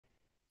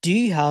Do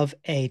you have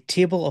a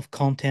table of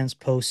contents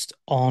post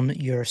on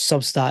your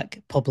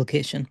Substack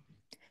publication?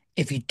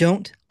 If you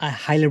don't, I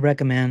highly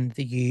recommend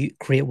that you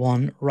create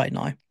one right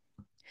now.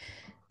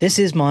 This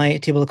is my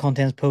table of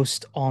contents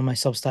post on my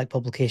Substack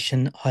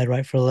publication, How to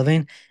Write for a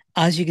Living.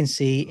 As you can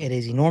see, it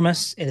is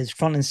enormous. It is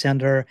front and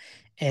center.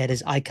 It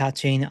is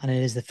eye-catching, and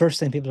it is the first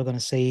thing people are going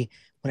to see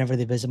whenever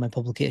they visit my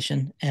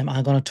publication. I'm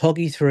going to talk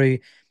you through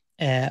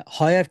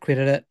how I've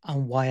created it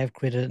and why I've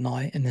created it now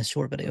in this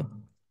short video.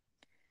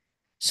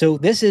 So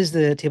this is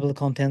the table of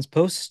contents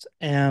post.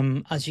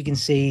 As you can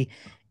see,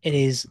 it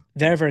is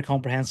very, very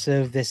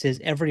comprehensive. This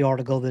is every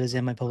article that is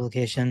in my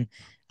publication.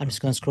 I'm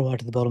just going to scroll out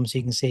to the bottom so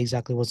you can see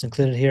exactly what's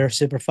included here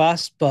super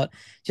fast. But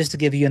just to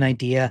give you an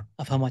idea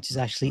of how much is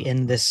actually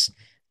in this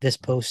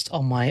post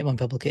on my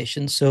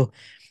publication. So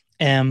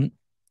um,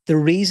 the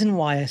reason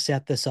why I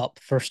set this up,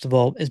 first of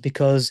all, is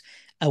because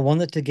I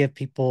wanted to give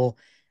people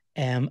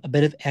a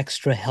bit of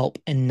extra help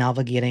in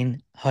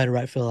navigating how to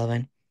write for a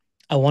living.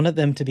 I wanted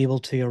them to be able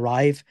to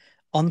arrive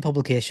on the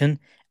publication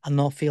and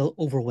not feel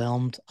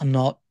overwhelmed and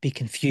not be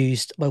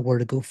confused about where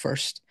to go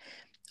first.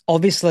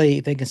 Obviously,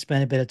 they can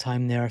spend a bit of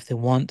time there if they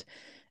want,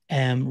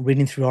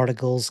 reading through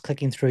articles,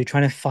 clicking through,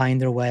 trying to find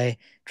their way,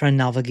 trying to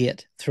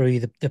navigate through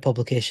the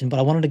publication. But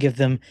I wanted to give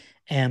them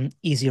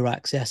easier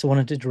access. I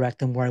wanted to direct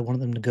them where I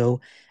wanted them to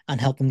go and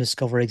help them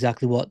discover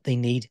exactly what they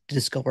need to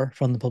discover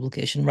from the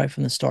publication right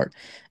from the start.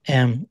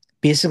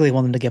 Basically, I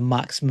want them to get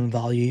maximum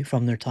value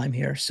from their time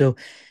here. So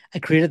I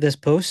created this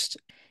post.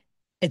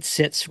 It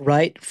sits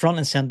right front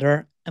and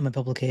center in my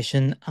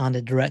publication and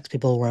it directs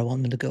people where I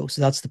want them to go.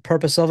 So that's the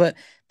purpose of it.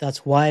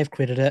 That's why I've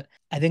created it.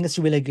 I think it's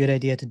a really good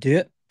idea to do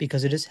it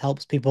because it just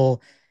helps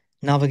people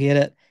navigate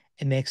it.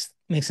 It makes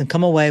them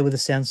come away with a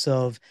sense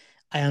of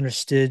I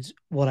understood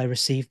what I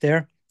received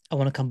there. I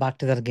want to come back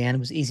to that again. It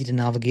was easy to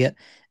navigate.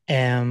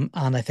 And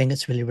I think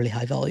it's really, really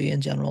high value in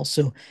general.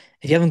 So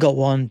if you haven't got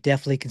one,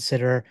 definitely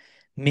consider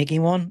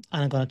making one.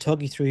 And I'm going to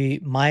talk you through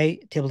my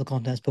table of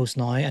contents post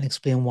now and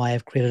explain why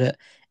I've created it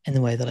in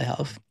the way that I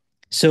have.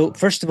 So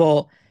first of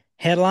all,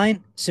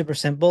 headline, super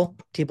simple,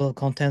 table of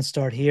contents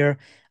start here,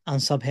 and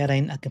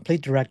subheading, a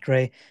complete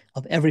directory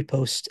of every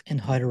post in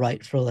how to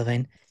write for a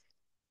living.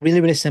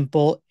 Really, really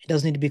simple. It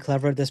doesn't need to be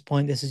clever at this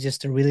point. This is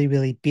just a really,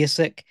 really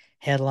basic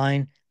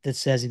headline that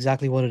says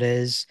exactly what it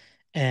is.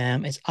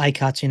 It's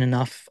eye-catching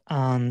enough,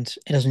 and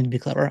it doesn't need to be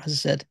clever, as I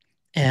said.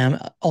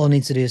 All it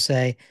needs to do is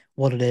say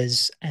what it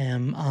is,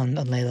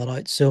 and lay that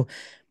out. So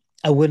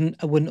I wouldn't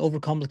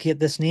overcomplicate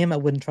this name. I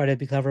wouldn't try to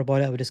be clever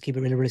about it. I would just keep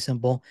it really, really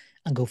simple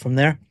and go from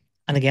there.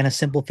 And again, a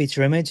simple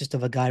feature image just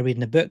of a guy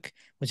reading a book,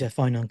 which I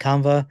found on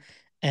Canva,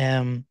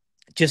 um,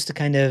 just to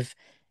kind of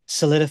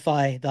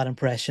solidify that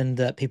impression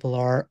that people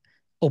are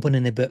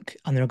opening a book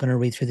and they're going to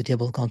read through the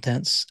table of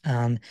contents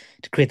and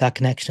to create that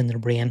connection in their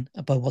brain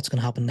about what's going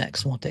to happen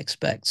next and what to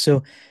expect.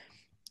 So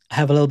I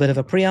have a little bit of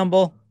a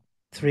preamble,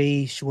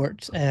 three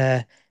short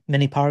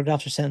mini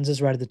paragraphs or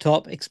sentences right at the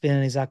top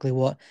explaining exactly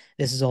what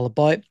this is all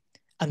about.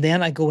 And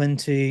then I go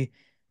into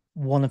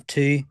one of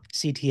two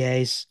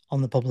CTAs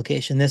on the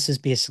publication. This is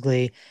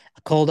basically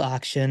a call to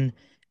action,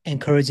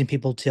 encouraging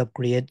people to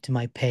upgrade to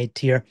my paid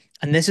tier.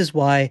 And this is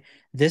why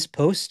this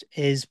post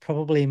is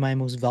probably my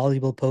most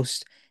valuable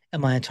post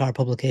in my entire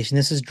publication.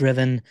 This is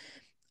driven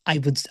I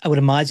would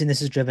imagine this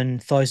has driven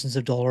thousands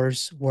of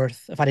dollars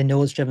worth. If I didn't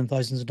know it's driven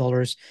thousands of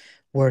dollars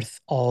worth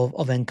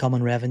of income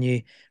and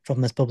revenue from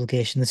this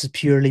publication. This is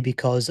purely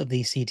because of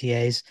these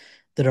CTAs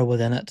that are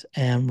within it,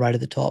 right at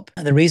the top.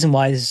 And the reason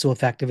why this is so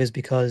effective is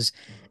because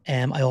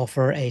I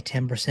offer a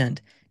 10%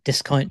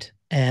 discount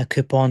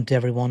coupon to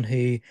everyone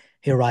who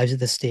arrives at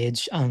this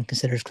stage and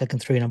considers clicking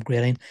through and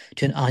upgrading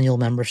to an annual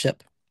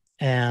membership.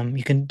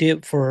 You can do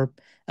it for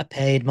a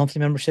paid monthly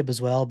membership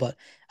as well, but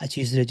I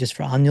choose to do it just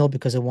for annual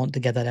because I want to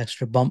get that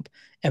extra bump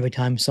every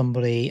time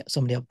somebody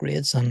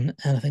upgrades, and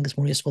I think it's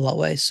more useful that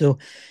way. So,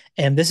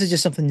 this is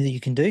just something that you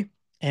can do,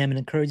 and it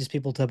encourages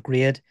people to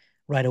upgrade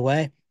right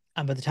away.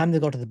 And by the time they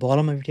go to the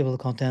bottom of your table of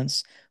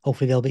contents,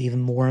 hopefully they'll be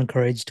even more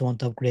encouraged to want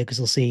to upgrade because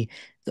they'll see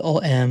all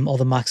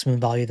the maximum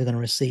value they're going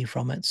to receive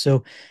from it.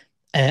 So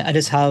I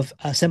just have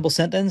a simple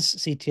sentence,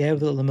 CTA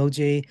with a little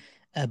emoji,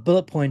 a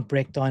bullet point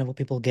breakdown of what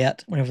people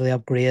get whenever they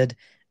upgrade,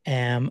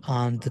 and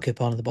the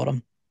coupon at the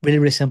bottom. Really,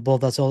 really simple.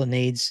 That's all it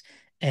needs.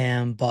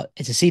 But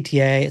it's a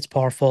CTA, it's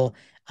powerful,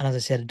 and as I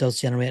said, it does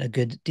generate a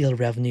good deal of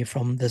revenue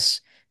from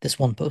this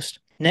one post.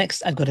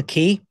 Next, I've got a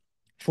key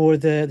for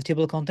the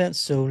table of contents.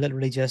 So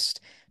literally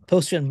just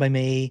post written by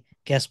me,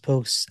 guest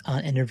posts,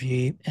 and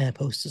interview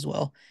posts as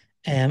well.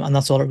 And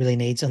that's all it really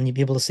needs. And you'll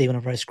be able to see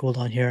whenever I scroll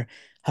down here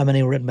how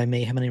many were written by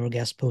me, how many were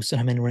guest posts, and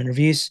how many were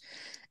interviews.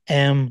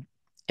 Um,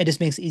 it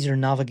just makes it easier to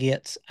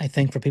navigate, I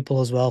think, for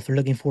people as well. If they're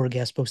looking for a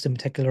guest post in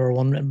particular or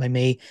one written by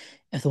me,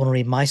 if they want to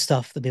read my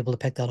stuff, they'll be able to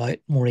pick that out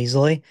more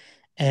easily.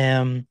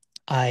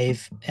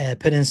 I've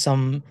put in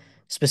some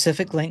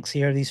specific links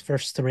here, these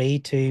first three,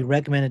 to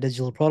recommended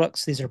digital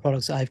products. These are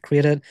products that I've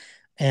created,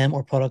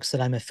 or products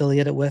that I'm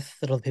affiliated with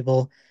that other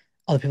people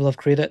have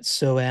created.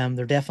 So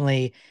they're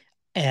definitely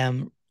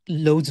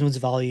loads and loads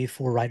of value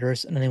for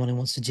writers and anyone who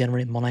wants to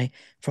generate money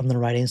from their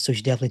writing. So you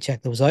should definitely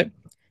check those out.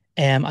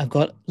 I've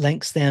got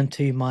links then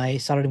to my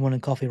Saturday morning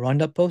coffee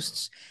roundup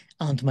posts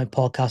and to my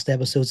podcast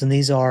episodes, and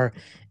these are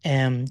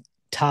um,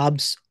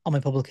 tabs on my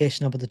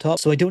publication up at the top.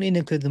 So I don't need to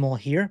include them all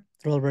here.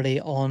 They're already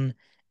on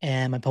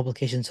my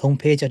publication's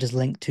homepage. I just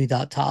link to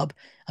that tab,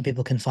 and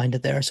people can find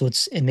it there. So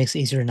it makes it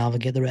easier to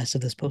navigate the rest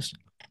of this post.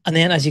 And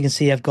then, as you can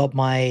see, I've got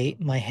my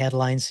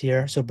headlines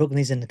here. So I've broken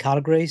these into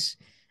categories,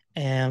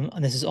 and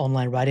this is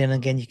online writing. And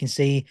again, you can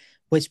see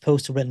which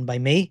posts are written by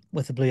me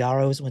with the blue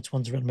arrows, and which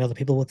ones are written by other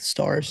people with the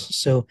stars.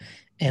 So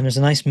there's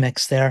a nice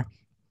mix there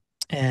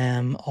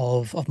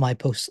of my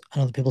posts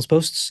and other people's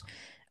posts.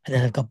 And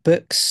then I've got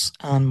books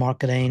and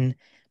marketing,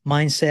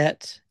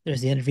 mindset.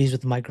 There's the interviews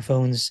with the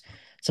microphones,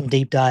 some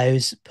deep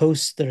dives,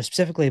 posts that are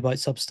specifically about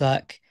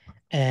Substack.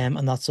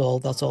 And that's all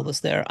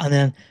that's there. And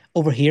then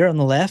over here on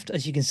the left,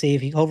 as you can see,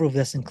 if you hover over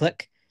this and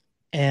click,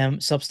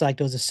 Substack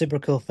does a super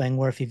cool thing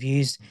where if you've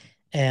used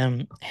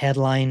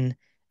headline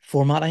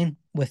formatting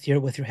with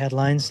your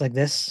headlines like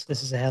this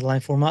is a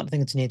headline format. I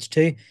think it's an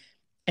H2.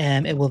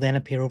 It will then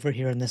appear over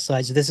here on this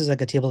side. So this is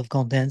like a table of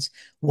contents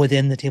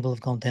within the table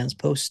of contents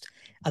post,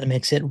 and it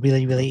makes it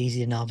really, really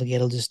easy to navigate.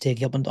 It'll just take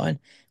you up and down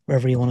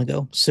wherever you want to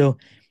go. So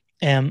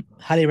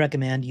highly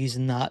recommend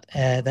using that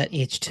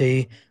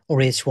H2 or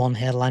H1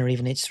 headline or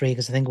even H3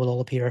 because I think it will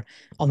all appear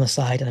on the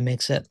side and it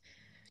makes it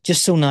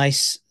just so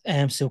nice,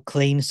 so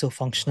clean, so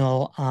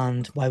functional.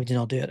 And why would you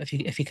not do it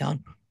if you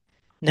can?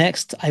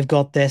 Next, I've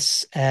got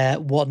this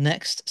what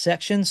next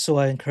section. So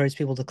I encourage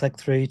people to click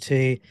through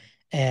to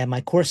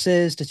my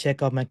courses to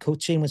check out my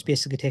coaching, which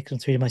basically takes them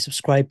through to my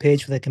subscribe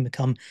page where they can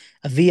become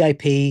a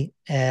VIP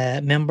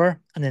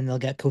member and then they'll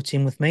get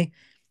coaching with me.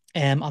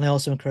 And I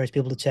also encourage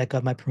people to check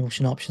out my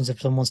promotion options if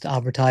someone wants to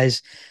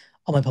advertise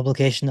on my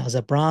publication as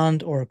a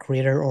brand or a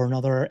creator or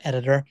another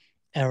editor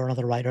or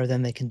another writer,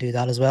 then they can do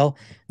that as well.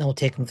 Then we'll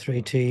take them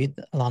through to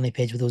a landing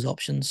page with those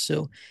options.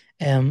 So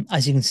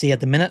as you can see at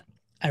the minute,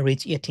 I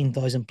reach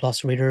 18,000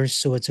 plus readers.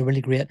 So it's a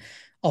really great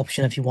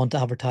option if you want to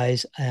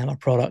advertise a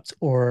product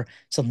or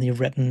something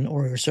you've written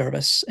or your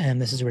service. And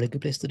this is a really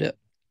good place to do it.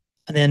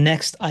 And then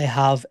next, I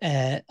have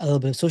a little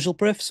bit of social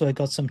proof. So I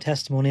got some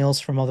testimonials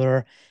from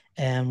other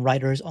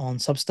writers on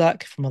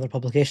Substack, from other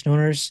publication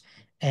owners,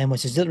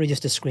 which is literally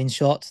just a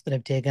screenshot that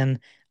I've taken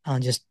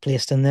and just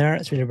placed in there.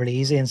 It's really, really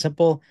easy and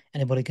simple.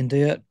 Anybody can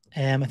do it.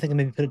 I think I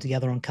maybe put it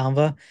together on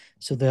Canva,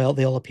 so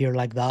they all appear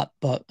like that.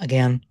 But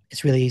again,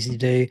 it's really easy to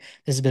do.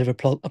 This is a bit of a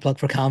plug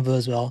for Canva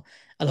as well.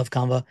 I love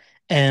Canva.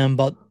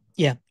 But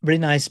yeah, really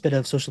nice bit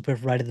of social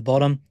proof right at the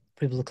bottom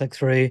for people to click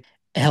through.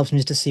 It helps me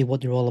just to see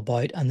what you're all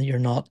about and that you're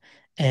not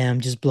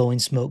just blowing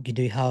smoke. You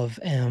do have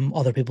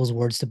other people's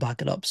words to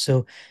back it up.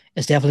 So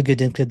it's definitely good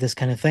to include this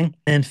kind of thing.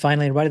 And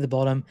finally, right at the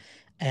bottom,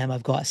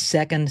 I've got a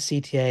second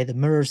CTA that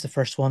mirrors the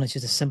first one. It's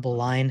just a simple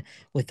line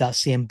with that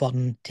same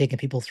button taking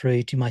people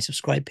through to my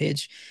subscribe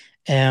page.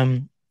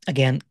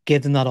 Again,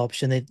 give them that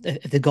option.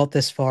 If they got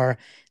this far,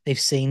 they've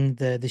seen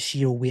the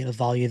sheer weight of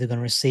value they're going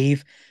to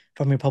receive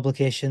from your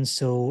publication.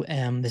 So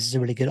this is a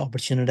really good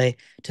opportunity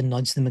to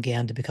nudge them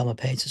again to become a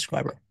paid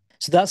subscriber.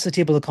 So that's the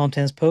table of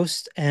contents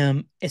post.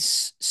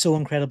 It's so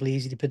incredibly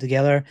easy to put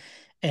together.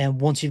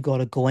 And once you've got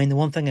it going, the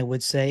one thing I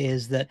would say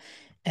is that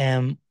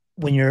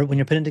when you're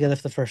putting it together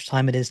for the first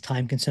time, it is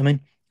time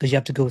consuming because you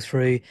have to go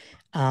through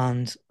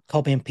and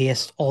copy and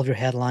paste all of your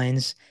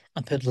headlines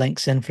and put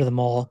links in for them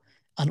all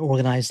and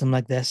organize them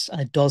like this. And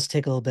it does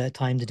take a little bit of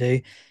time to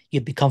do.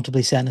 You'd be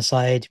comfortably setting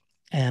aside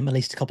at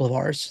least a couple of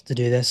hours to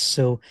do this.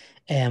 So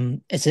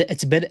it's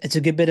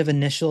a good bit of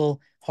initial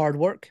hard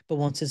work, but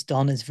once it's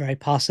done, it's very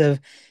passive.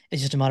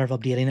 It's just a matter of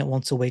updating it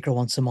once a week or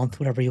once a month,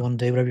 whatever you want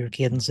to do, whatever your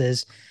cadence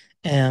is.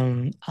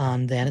 And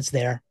then it's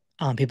there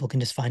and people can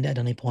just find it at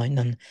any point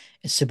and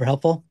it's super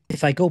helpful.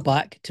 If I go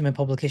back to my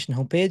publication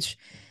homepage,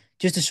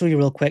 just to show you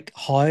real quick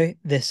how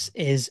this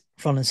is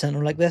front and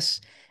center like this,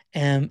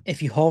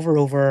 if you hover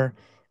over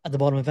at the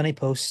bottom of any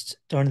post,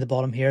 down at the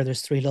bottom here,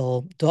 there's three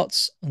little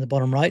dots on the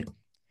bottom right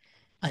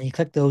and you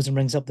click those and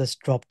brings up this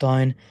drop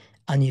down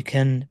and you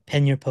can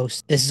pin your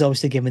post. This is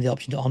obviously giving me the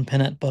option to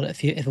unpin it, but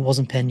if it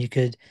wasn't pinned, you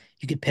could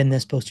pin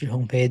this post to your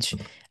homepage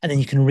and then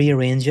you can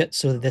rearrange it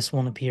so that this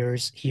one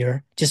appears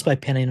here just by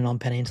pinning and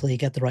unpinning until you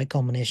get the right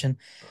combination.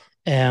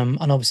 And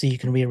obviously you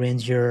can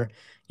rearrange your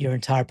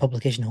entire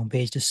publication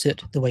homepage to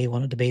suit the way you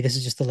want it to be. This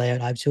is just the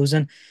layout I've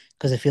chosen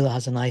because I feel it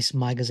has a nice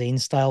magazine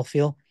style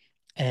feel.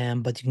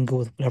 But you can go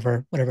with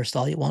whatever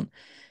style you want.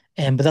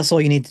 But that's all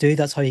you need to do.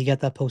 That's how you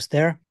get that post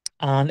there.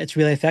 And it's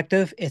really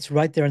effective. It's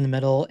right there in the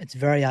middle. It's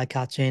very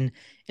eye-catching.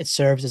 It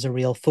serves as a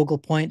real focal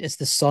point. It's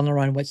the sun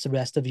around which the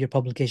rest of your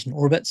publication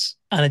orbits.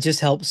 And it just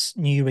helps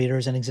new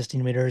readers and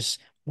existing readers,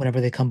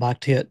 whenever they come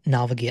back to it,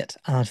 navigate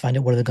and find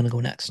out where they're going to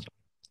go next.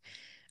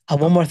 And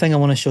one more thing I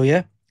want to show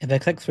you. If I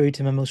click through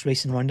to my most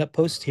recent roundup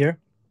post here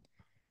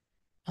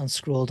and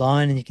scroll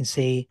down, and you can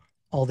see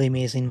all the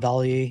amazing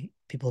value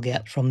people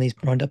get from these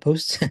roundup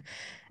posts.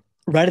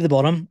 Right at the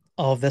bottom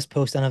of this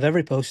post and of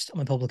every post on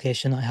my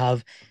publication, I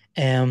have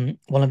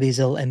one of these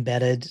little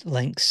embedded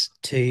links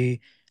to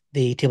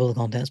the table of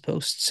contents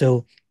post.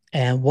 So,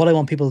 what I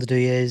want people to do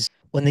is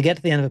when they get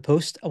to the end of a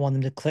post, I want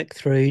them to click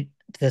through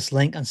to this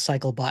link and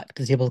cycle back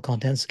to the table of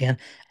contents again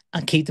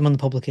and keep them on the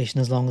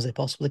publication as long as they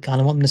possibly can.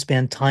 I want them to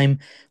spend time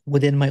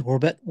within my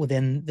orbit,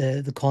 within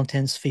the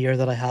content sphere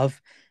that I have.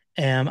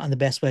 And the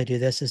best way to do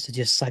this is to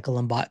just cycle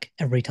them back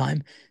every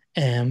time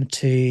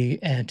to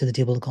the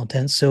table of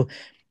contents. So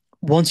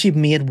once you've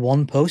made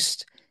one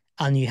post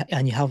and you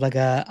have like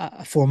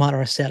a format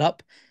or a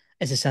setup,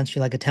 it's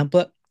essentially like a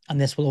template, and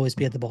this will always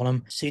be at the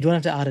bottom. So you don't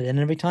have to add it in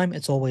every time.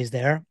 It's always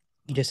there.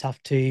 You just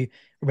have to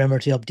remember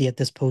to update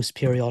this post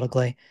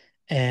periodically,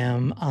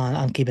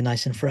 and keep it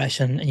nice and fresh.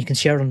 And you can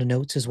share it on the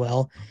notes as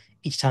well.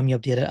 Each time you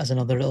update it as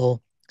another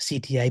little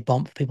CTA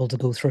bump for people to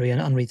go through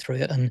and read through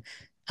it and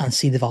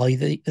see the value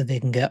that they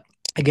can get.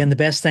 Again, the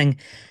best thing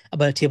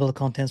about a table of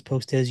contents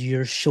post is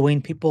you're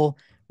showing people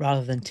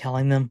rather than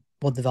telling them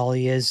what the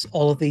value is.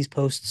 All of these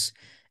posts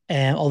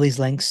and all these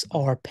links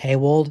are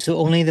paywalled. So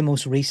only the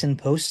most recent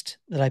post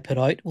that I put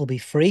out will be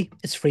free.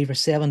 It's free for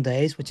 7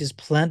 days, which is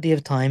plenty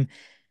of time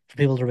for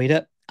people to read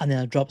it. And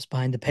then it drops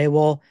behind the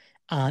paywall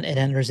and it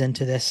enters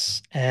into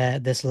this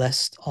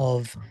list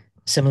of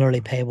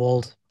similarly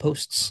paywalled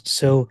posts.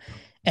 So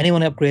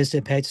anyone who upgrades to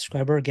a paid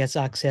subscriber gets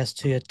access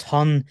to a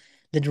ton,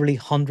 literally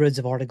hundreds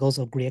of articles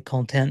of great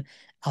content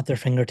at their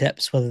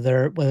fingertips, whether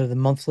they're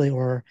monthly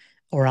or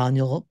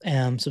annual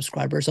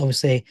subscribers.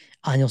 Obviously,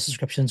 annual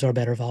subscriptions are a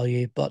better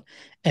value, but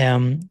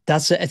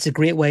it's a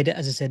great way to,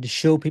 as I said, to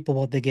show people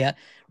what they get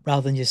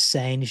rather than just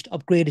saying you should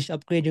upgrade,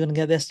 you're gonna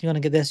get this, you're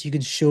gonna get this. You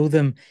can show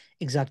them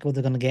exactly what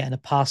they're gonna get in a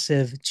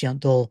passive,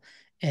 gentle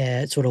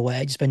sort of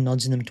way, just by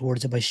nudging them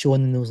towards it, by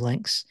showing them those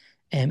links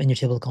in your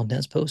table of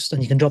contents post.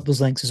 And you can drop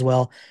those links as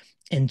well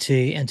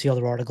into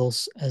other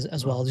articles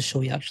as well. I'll just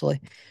show you actually.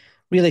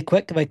 Really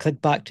quick, if I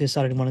click back to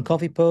Saturday morning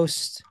coffee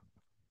post,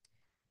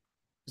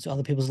 so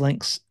other people's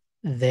links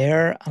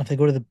there. And if I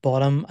go to the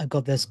bottom, I've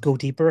got this go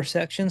deeper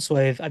section. So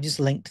I've just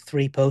linked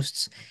 3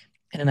 posts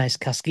in a nice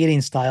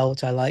cascading style,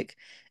 which I like,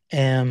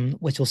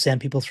 which will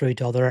send people through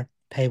to other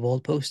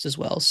paywall posts as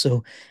well.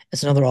 So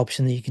it's another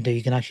option that you can do.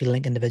 You can actually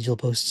link individual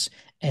posts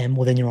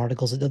within your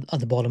articles at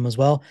the bottom as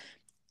well.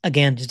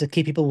 Again, just to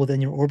keep people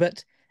within your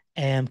orbit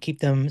and keep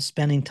them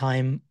spending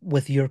time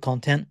with your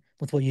content,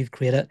 with what you've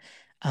created.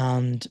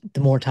 And the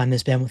more time they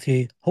spend with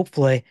you,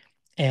 hopefully,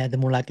 the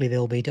more likely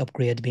they'll be to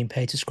upgrade to being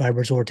paid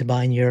subscribers or to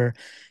buying your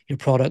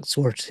products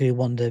or to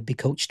want to be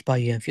coached by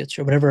you in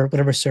future,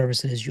 whatever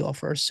service it is you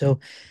offer. So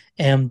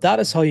that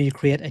is how you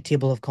create a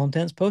table of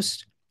contents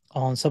post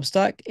on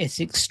Substack.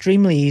 It's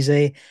extremely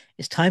easy.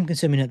 It's time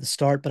consuming at the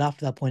start, but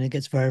after that point, it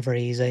gets very,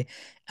 very easy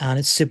and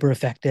it's super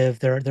effective.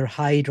 They're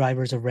high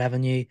drivers of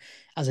revenue.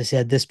 As I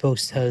said, this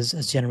post has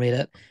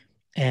generated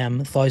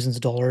thousands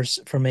of dollars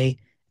for me,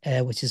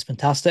 which is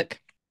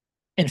fantastic.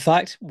 In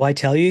fact, why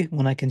tell you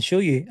when I can show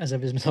you, as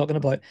I've just been talking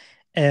about?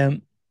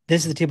 Um,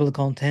 this is the table of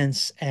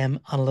contents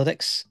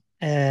analytics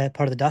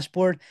part of the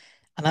dashboard.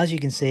 And as you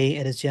can see,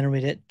 it has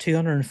generated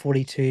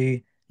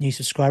 242 new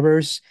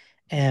subscribers,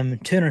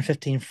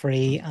 215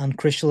 free, and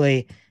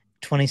crucially,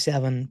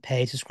 27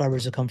 paid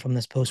subscribers have come from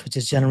this post, which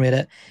has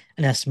generated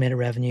an estimated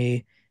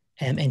revenue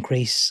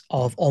increase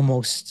of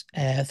almost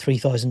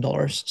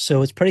 $3,000.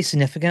 So it's pretty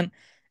significant.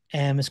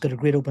 It's got a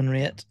great open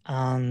rate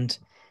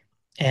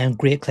and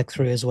great click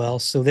through as well.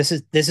 So this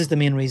is the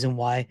main reason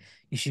why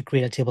you should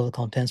create a table of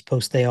contents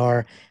post. They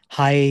are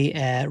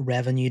high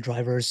revenue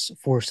drivers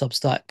for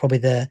Substack, probably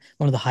the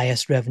one of the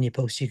highest revenue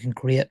posts you can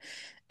create.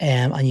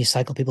 And you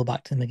cycle people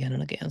back to them again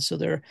and again. So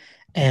they're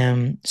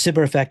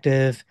super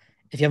effective.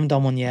 If you haven't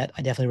done one yet,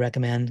 I definitely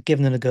recommend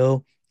giving it a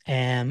go.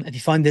 If you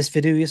find this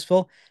video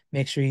useful,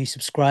 make sure you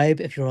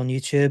subscribe if you're on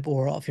YouTube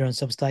or if you're on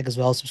Substack as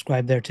well,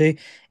 subscribe there too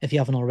if you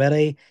haven't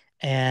already.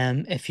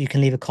 If you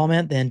can leave a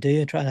comment, then do.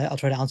 I'll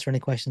try to answer any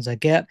questions I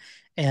get.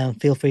 And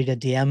feel free to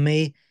DM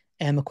me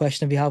a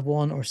question if you have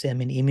one, or send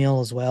me an email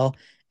as well.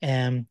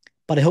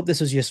 But I hope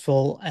this was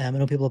useful. I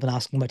know people have been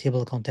asking about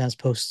table of contents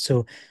posts,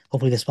 so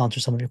hopefully this will answer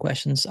some of your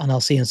questions. And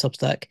I'll see you in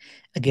Substack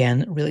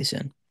again really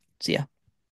soon. See ya.